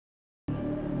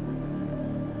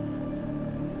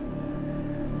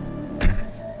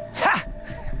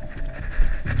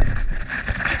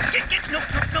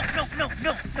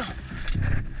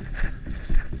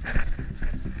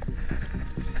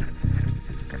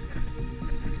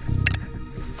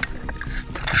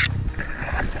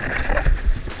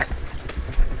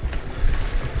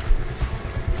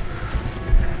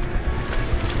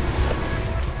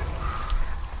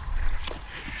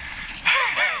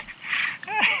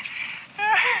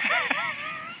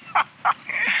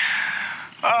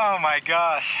my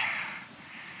gosh.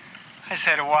 I just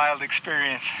had a wild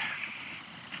experience.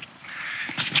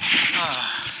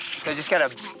 I just got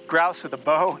a grouse with a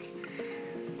bow.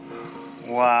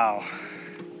 Wow.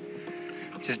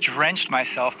 Just drenched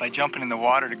myself by jumping in the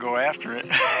water to go after it.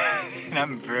 And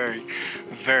I'm very,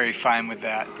 very fine with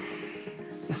that.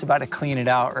 Just about to clean it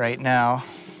out right now.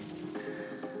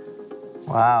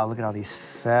 Wow, look at all these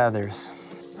feathers.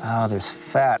 Oh, there's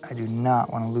fat. I do not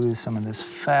want to lose some of this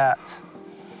fat.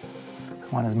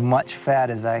 I want as much fat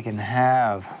as I can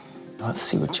have. Let's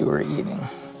see what you were eating.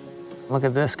 Look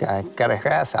at this guy, got a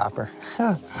grasshopper.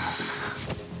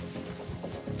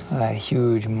 That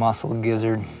huge muscle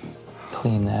gizzard.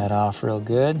 Clean that off real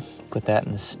good. Put that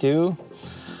in the stew.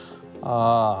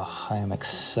 Oh, I am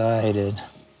excited.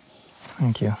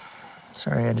 Thank you.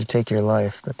 Sorry I had to take your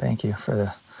life, but thank you for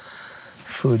the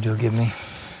food you'll give me.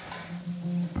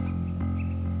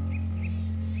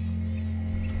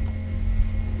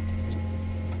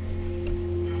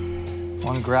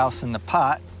 One grouse in the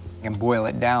pot, you can boil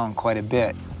it down quite a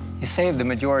bit. You save the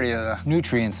majority of the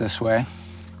nutrients this way.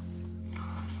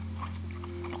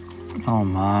 Oh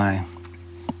my,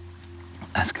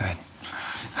 that's good.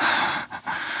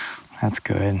 That's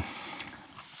good.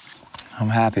 I'm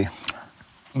happy.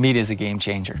 Meat is a game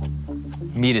changer.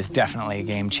 Meat is definitely a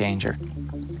game changer.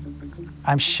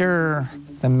 I'm sure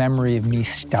the memory of me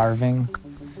starving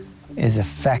is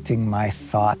affecting my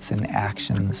thoughts and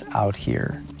actions out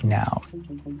here now.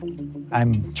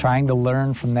 I'm trying to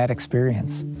learn from that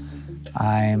experience.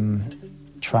 I'm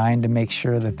trying to make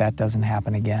sure that that doesn't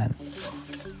happen again.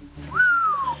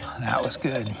 That was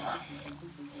good.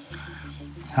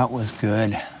 That was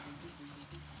good.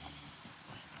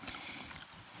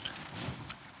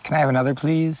 Can I have another,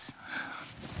 please?